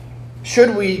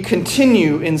Should we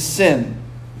continue in sin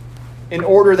in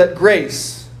order that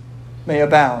grace may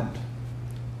abound?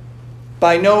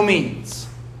 By no means.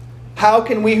 How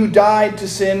can we who died to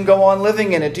sin go on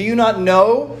living in it? Do you not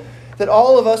know that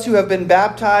all of us who have been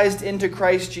baptized into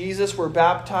Christ Jesus were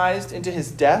baptized into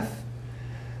his death?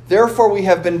 Therefore we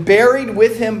have been buried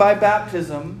with him by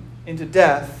baptism into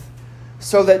death,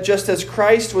 so that just as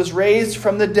Christ was raised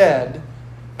from the dead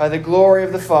by the glory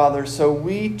of the Father, so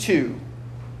we too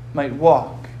might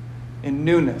walk in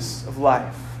newness of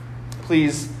life.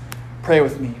 Please pray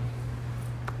with me.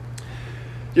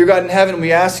 Dear God in heaven,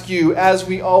 we ask you, as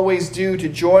we always do, to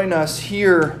join us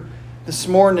here this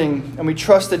morning, and we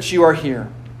trust that you are here.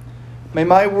 May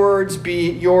my words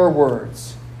be your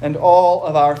words, and all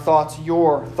of our thoughts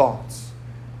your thoughts.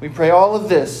 We pray all of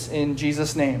this in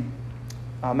Jesus' name.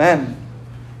 Amen.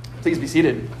 Please be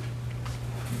seated.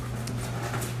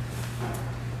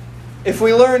 If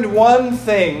we learned one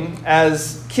thing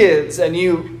as kids, and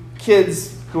you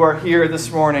kids who are here this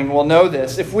morning will know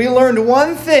this, if we learned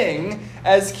one thing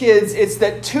as kids, it's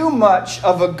that too much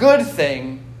of a good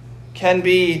thing can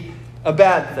be a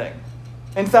bad thing.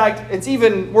 In fact, it's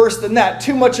even worse than that.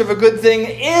 Too much of a good thing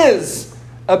is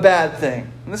a bad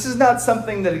thing. And this is not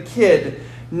something that a kid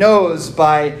knows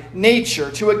by nature.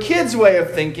 To a kid's way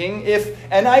of thinking, if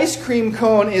an ice cream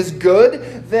cone is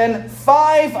good, then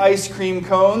 5 ice cream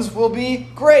cones will be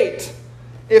great.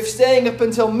 If staying up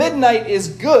until midnight is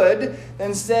good,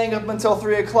 then staying up until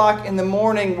 3 o'clock in the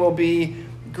morning will be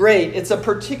great. It's a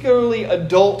particularly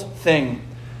adult thing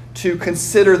to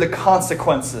consider the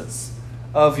consequences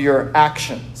of your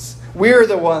actions. We're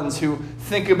the ones who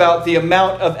think about the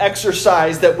amount of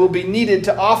exercise that will be needed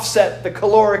to offset the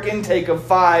caloric intake of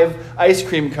 5 ice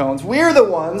cream cones. We're the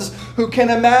ones who can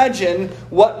imagine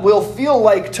what will feel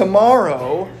like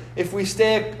tomorrow if we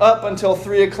stay up until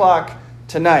 3 o'clock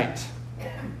tonight.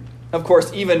 Of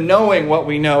course, even knowing what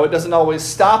we know, it doesn't always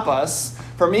stop us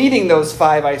from eating those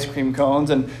 5 ice cream cones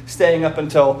and staying up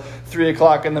until 3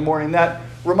 o'clock in the morning. That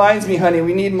reminds me, honey,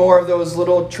 we need more of those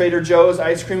little Trader Joe's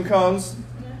ice cream cones,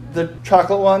 the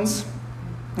chocolate ones.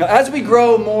 Now, as we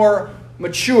grow more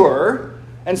mature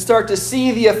and start to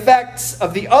see the effects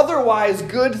of the otherwise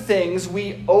good things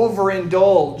we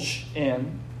overindulge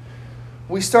in,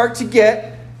 we start to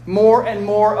get more and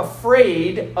more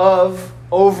afraid of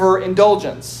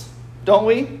overindulgence. Don't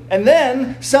we? And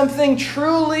then something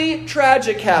truly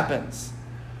tragic happens.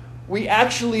 We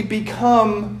actually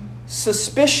become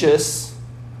suspicious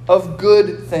of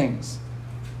good things.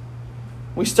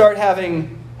 We start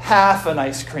having half an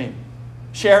ice cream,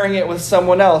 sharing it with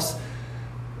someone else.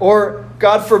 Or,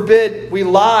 God forbid, we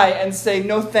lie and say,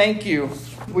 no thank you,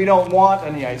 we don't want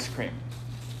any ice cream.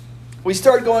 We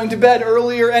start going to bed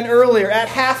earlier and earlier at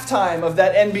halftime of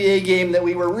that NBA game that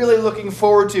we were really looking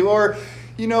forward to. Or,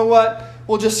 you know what?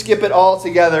 We'll just skip it all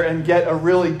together and get a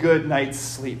really good night's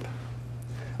sleep.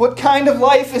 What kind of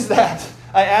life is that?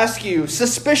 I ask you.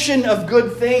 Suspicion of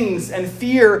good things and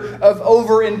fear of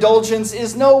overindulgence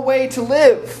is no way to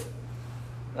live.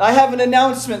 I have an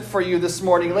announcement for you this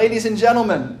morning. Ladies and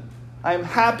gentlemen, I am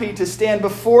happy to stand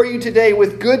before you today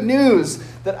with good news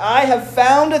that I have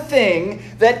found a thing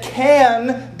that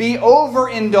can be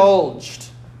overindulged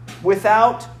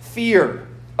without fear.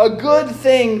 A good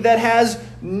thing that has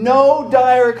no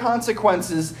dire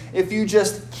consequences if you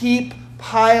just keep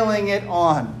piling it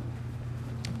on.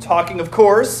 Talking, of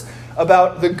course,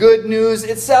 about the good news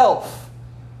itself,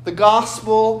 the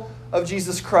gospel of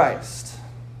Jesus Christ.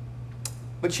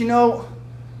 But you know,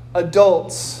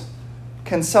 adults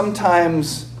can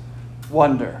sometimes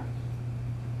wonder.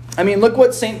 I mean, look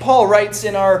what St. Paul writes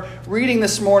in our reading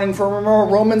this morning from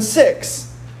Romans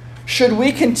 6. Should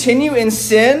we continue in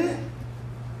sin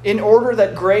in order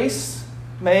that grace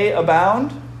may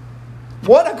abound?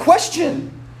 What a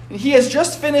question! He has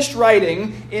just finished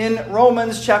writing in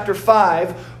Romans chapter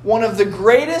 5, one of the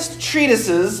greatest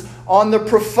treatises on the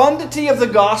profundity of the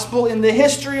gospel in the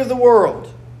history of the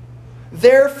world.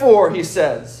 Therefore, he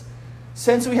says,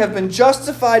 since we have been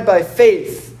justified by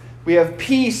faith, we have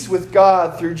peace with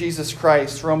God through Jesus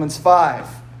Christ. Romans 5.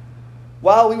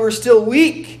 While we were still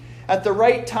weak, at the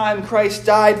right time Christ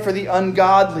died for the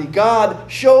ungodly. God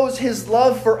shows his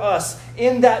love for us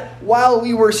in that while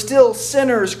we were still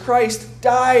sinners, Christ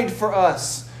died for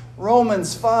us.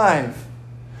 Romans 5.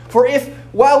 For if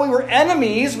while we were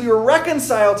enemies, we were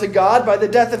reconciled to God by the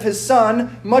death of his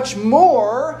Son, much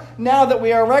more, now that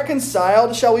we are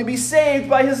reconciled, shall we be saved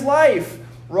by his life.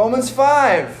 Romans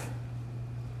 5.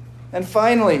 And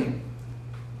finally,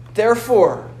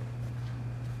 therefore,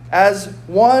 as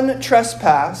one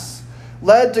trespass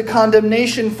led to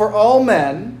condemnation for all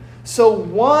men, so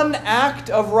one act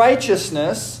of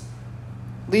righteousness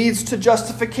leads to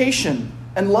justification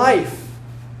and life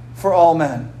for all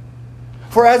men.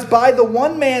 For as by the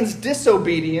one man's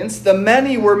disobedience the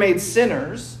many were made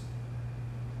sinners,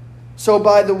 so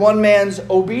by the one man's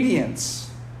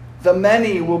obedience the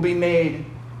many will be made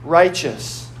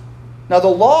righteous. Now the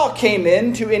law came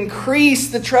in to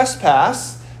increase the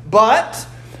trespass, but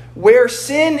where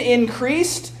sin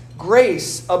increased,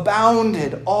 grace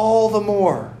abounded all the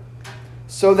more,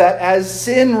 so that as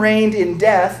sin reigned in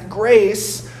death,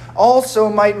 grace also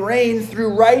might reign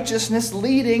through righteousness,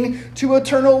 leading to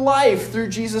eternal life through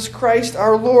Jesus Christ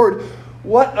our Lord.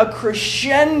 What a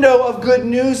crescendo of good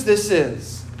news this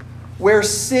is. Where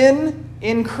sin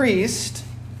increased,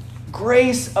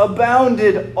 grace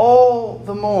abounded all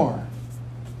the more,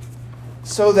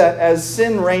 so that as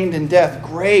sin reigned in death,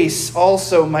 grace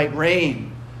also might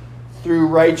reign through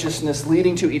righteousness,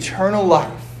 leading to eternal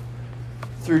life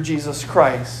through Jesus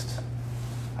Christ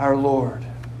our Lord.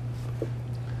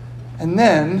 And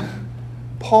then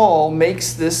Paul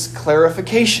makes this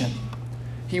clarification.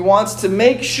 He wants to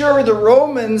make sure the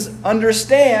Romans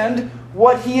understand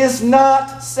what he is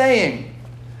not saying.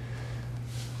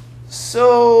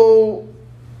 So,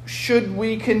 should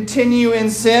we continue in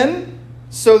sin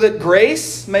so that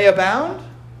grace may abound?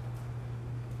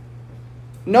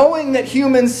 Knowing that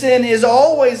human sin is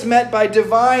always met by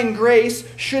divine grace,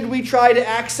 should we try to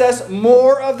access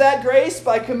more of that grace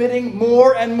by committing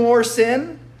more and more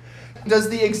sin? Does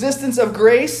the existence of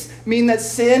grace mean that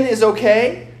sin is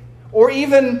okay or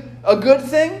even a good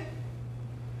thing?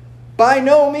 By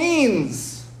no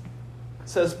means,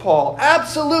 says Paul.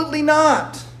 Absolutely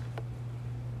not.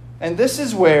 And this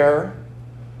is where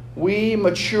we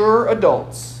mature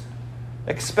adults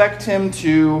expect him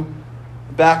to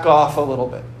back off a little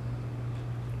bit,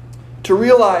 to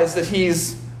realize that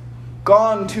he's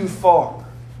gone too far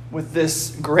with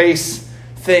this grace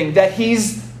thing, that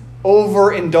he's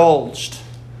overindulged.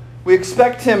 We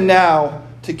expect him now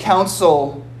to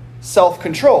counsel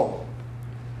self-control.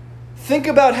 Think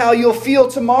about how you'll feel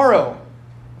tomorrow,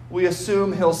 we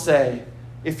assume he'll say,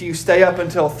 if you stay up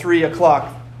until 3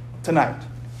 o'clock tonight.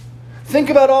 Think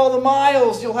about all the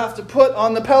miles you'll have to put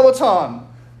on the Peloton,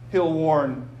 he'll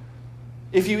warn,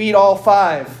 if you eat all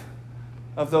 5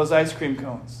 of those ice cream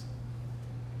cones.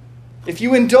 If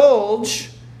you indulge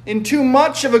in too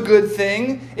much of a good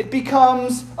thing, it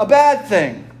becomes a bad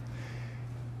thing.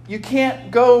 You can't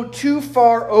go too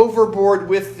far overboard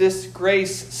with this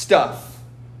grace stuff,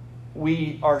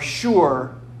 we are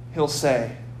sure he'll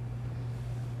say.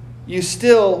 You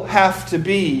still have to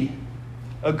be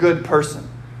a good person.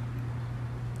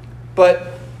 But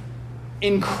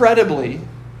incredibly,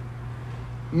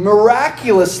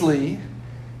 miraculously,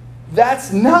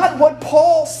 that's not what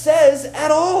Paul says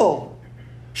at all.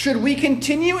 Should we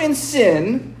continue in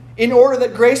sin in order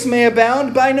that grace may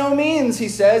abound? By no means, he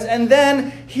says. And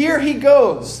then here he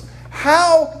goes.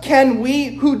 How can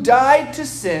we who died to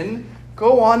sin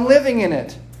go on living in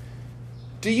it?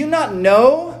 Do you not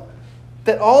know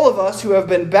that all of us who have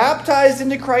been baptized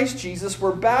into Christ Jesus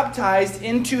were baptized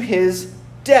into his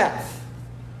death?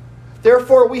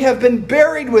 Therefore, we have been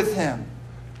buried with him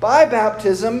by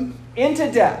baptism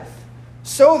into death,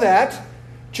 so that,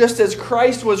 just as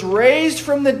Christ was raised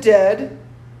from the dead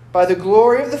by the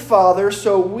glory of the Father,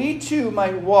 so we too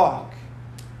might walk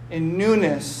in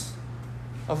newness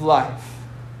of life.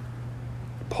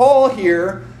 Paul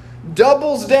here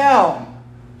doubles down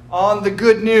on the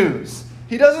good news.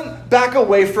 He doesn't back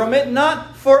away from it,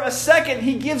 not for a second.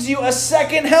 He gives you a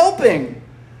second helping.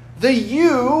 The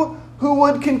you who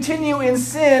would continue in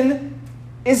sin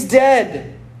is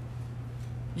dead.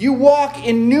 You walk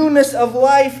in newness of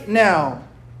life now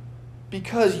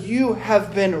because you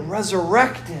have been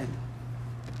resurrected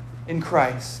in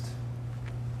Christ.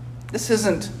 This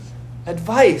isn't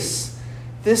advice.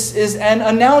 This is an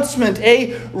announcement,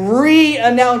 a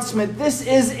re-announcement. This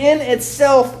is in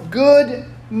itself good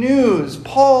news.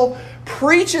 Paul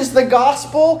preaches the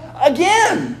gospel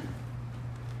again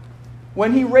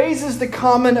when he raises the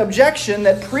common objection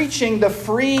that preaching the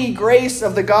free grace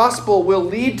of the gospel will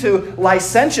lead to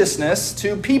licentiousness,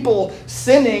 to people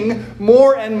sinning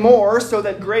more and more so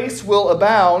that grace will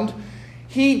abound.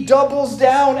 He doubles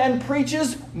down and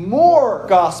preaches more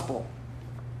gospel.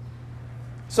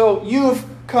 So you've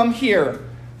come here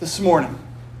this morning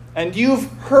and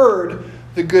you've heard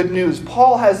the good news.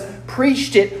 Paul has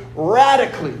preached it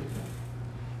radically.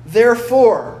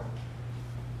 Therefore,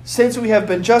 since we have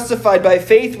been justified by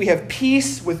faith, we have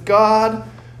peace with God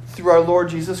through our Lord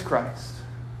Jesus Christ.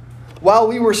 While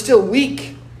we were still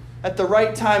weak, at the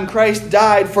right time Christ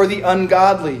died for the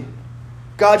ungodly.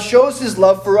 God shows his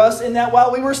love for us in that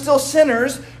while we were still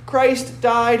sinners, Christ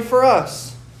died for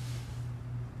us.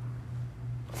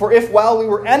 For if while we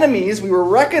were enemies, we were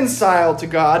reconciled to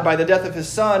God by the death of his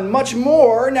Son, much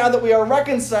more, now that we are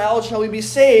reconciled, shall we be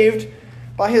saved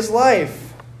by his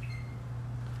life.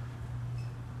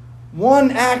 One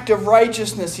act of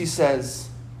righteousness, he says,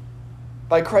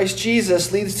 by Christ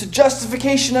Jesus leads to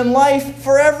justification and life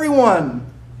for everyone.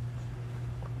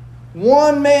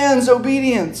 One man's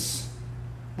obedience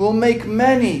will make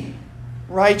many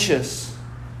righteous.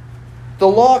 The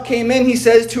law came in, he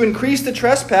says, to increase the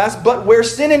trespass, but where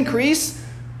sin increased,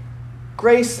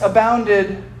 grace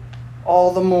abounded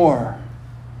all the more.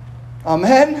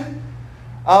 Amen?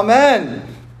 Amen.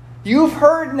 You've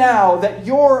heard now that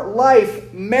your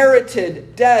life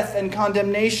merited death and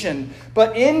condemnation,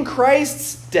 but in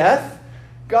Christ's death,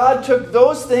 God took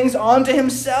those things onto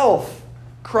himself.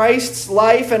 Christ's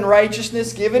life and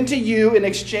righteousness given to you in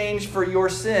exchange for your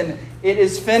sin. It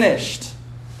is finished.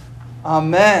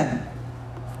 Amen.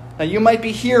 Now you might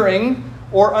be hearing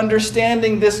or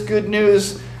understanding this good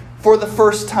news for the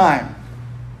first time.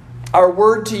 Our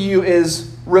word to you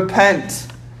is repent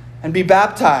and be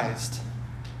baptized.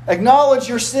 Acknowledge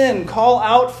your sin, call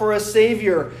out for a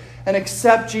Savior, and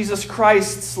accept Jesus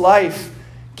Christ's life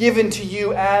given to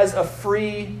you as a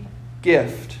free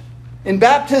gift. In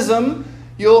baptism,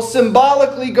 you'll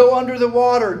symbolically go under the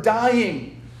water,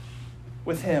 dying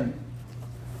with him.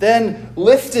 Then,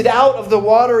 lifted out of the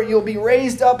water, you'll be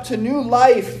raised up to new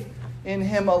life in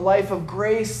him, a life of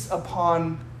grace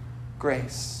upon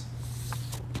grace.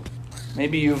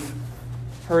 Maybe you've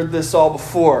heard this all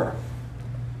before,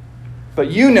 but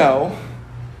you know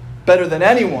better than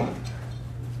anyone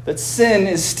that sin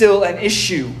is still an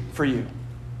issue for you.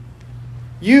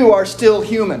 You are still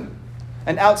human,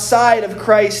 and outside of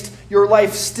Christ, your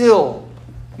life still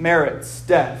merits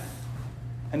death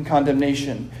and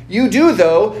condemnation. You do,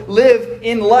 though, live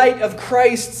in light of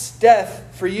Christ's death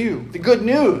for you. The good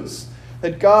news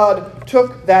that God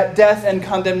took that death and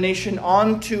condemnation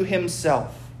onto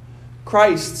himself.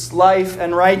 Christ's life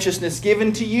and righteousness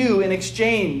given to you in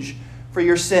exchange for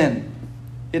your sin.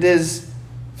 It is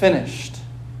finished.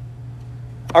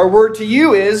 Our word to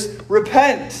you is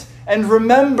repent and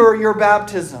remember your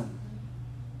baptism.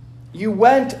 You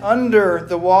went under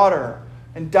the water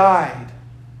and died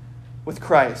with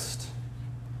Christ.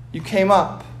 You came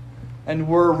up and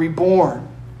were reborn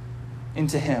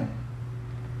into him.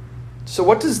 So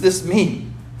what does this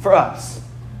mean for us?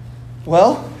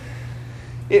 Well,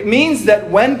 it means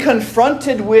that when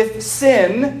confronted with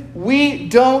sin, we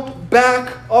don't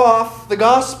back off the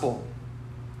gospel.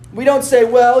 We don't say,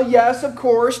 well, yes, of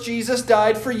course, Jesus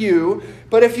died for you,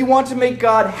 but if you want to make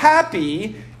God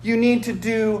happy, you need to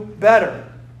do better.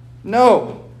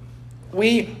 No.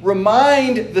 We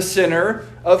remind the sinner,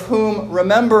 of whom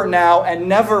remember now and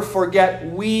never forget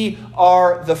we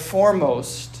are the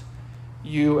foremost,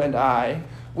 you and I.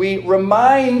 We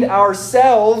remind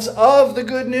ourselves of the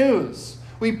good news.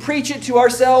 We preach it to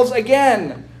ourselves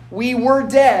again. We were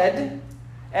dead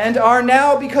and are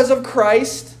now, because of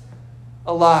Christ,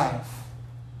 alive.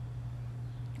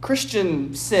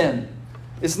 Christian sin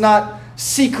is not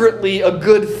secretly a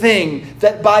good thing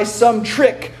that by some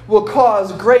trick will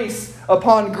cause grace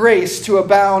upon grace to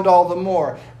abound all the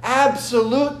more.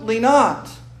 Absolutely not.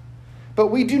 But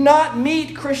we do not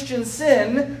meet Christian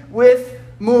sin with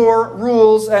more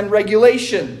rules and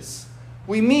regulations.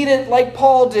 We meet it like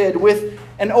Paul did, with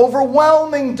an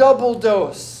overwhelming double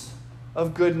dose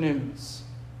of good news.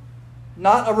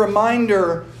 Not a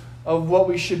reminder of what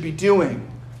we should be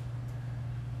doing,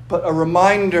 but a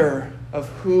reminder of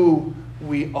who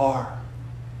we are.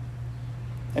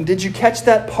 And did you catch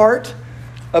that part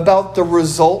about the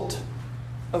result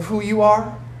of who you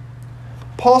are?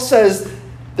 Paul says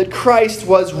that Christ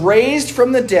was raised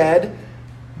from the dead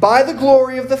by the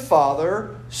glory of the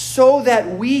Father, so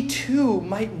that we too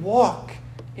might walk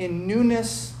in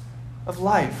newness of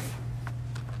life.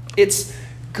 It's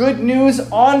good news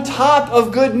on top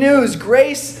of good news,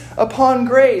 grace upon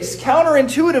grace.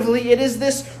 Counterintuitively, it is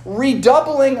this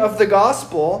redoubling of the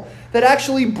gospel that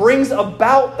actually brings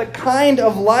about the kind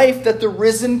of life that the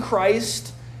risen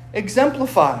Christ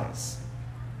exemplifies.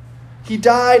 He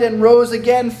died and rose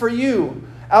again for you,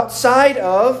 outside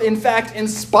of, in fact, in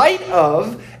spite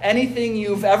of anything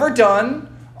you've ever done,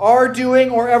 are doing,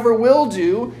 or ever will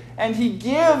do, and he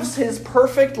gives his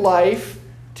perfect life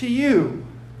to you.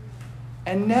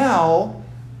 And now,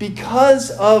 because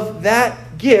of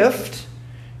that gift,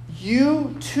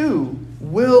 you too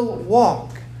will walk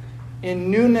in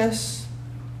newness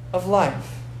of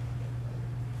life.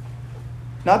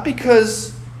 Not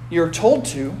because you're told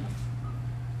to,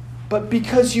 but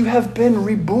because you have been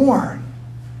reborn.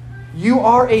 You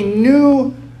are a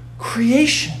new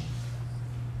creation.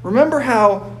 Remember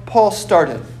how Paul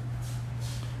started.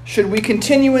 Should we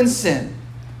continue in sin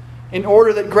in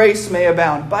order that grace may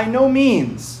abound? By no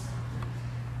means.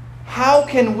 How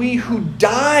can we who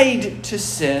died to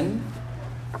sin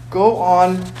go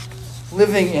on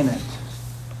living in it?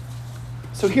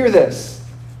 So hear this.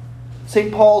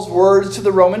 St. Paul's words to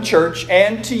the Roman church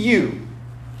and to you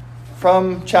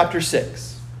from chapter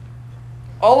 6.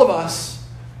 All of us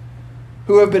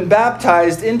who have been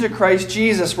baptized into Christ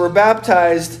Jesus were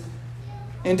baptized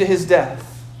into his death.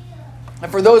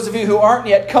 And for those of you who aren't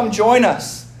yet, come join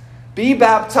us. Be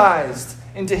baptized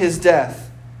into his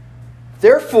death.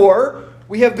 Therefore,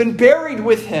 we have been buried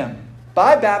with him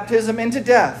by baptism into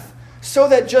death, so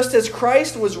that just as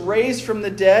Christ was raised from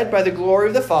the dead by the glory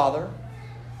of the Father,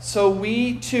 so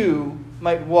we too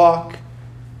might walk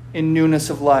in newness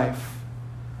of life.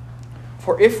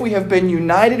 For if we have been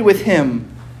united with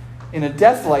him in a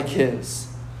death like his,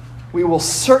 we will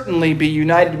certainly be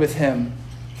united with him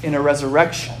in a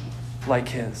resurrection like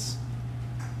his.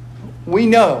 We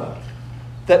know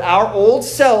that our old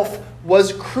self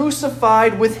was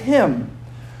crucified with him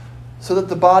so that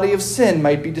the body of sin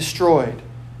might be destroyed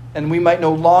and we might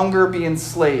no longer be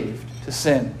enslaved to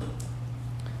sin.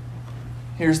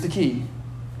 Here's the key.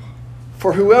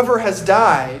 For whoever has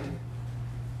died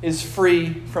is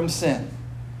free from sin.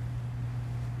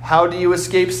 How do you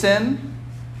escape sin?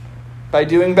 By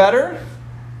doing better?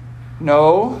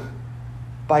 No,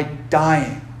 by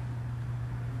dying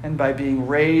and by being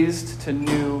raised to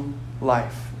new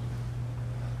life.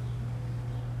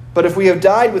 But if we have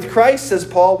died with Christ, says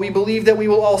Paul, we believe that we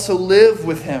will also live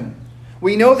with him.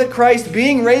 We know that Christ,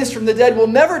 being raised from the dead, will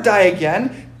never die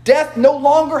again. Death no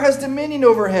longer has dominion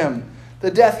over him. The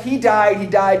death he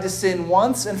died to sin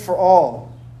once and for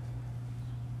all.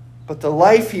 But the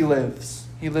life he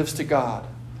lives to God.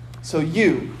 So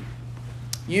you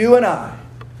and I,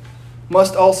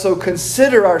 must also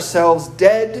consider ourselves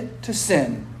dead to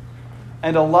sin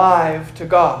and alive to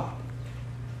God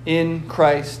in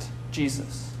Christ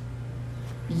Jesus.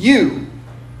 You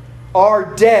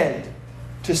are dead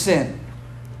to sin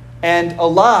and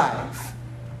alive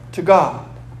to God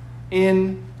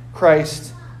in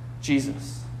Christ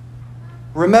Jesus.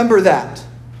 Remember that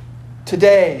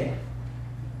today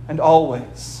and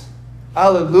always.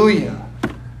 Alleluia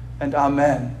and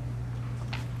amen.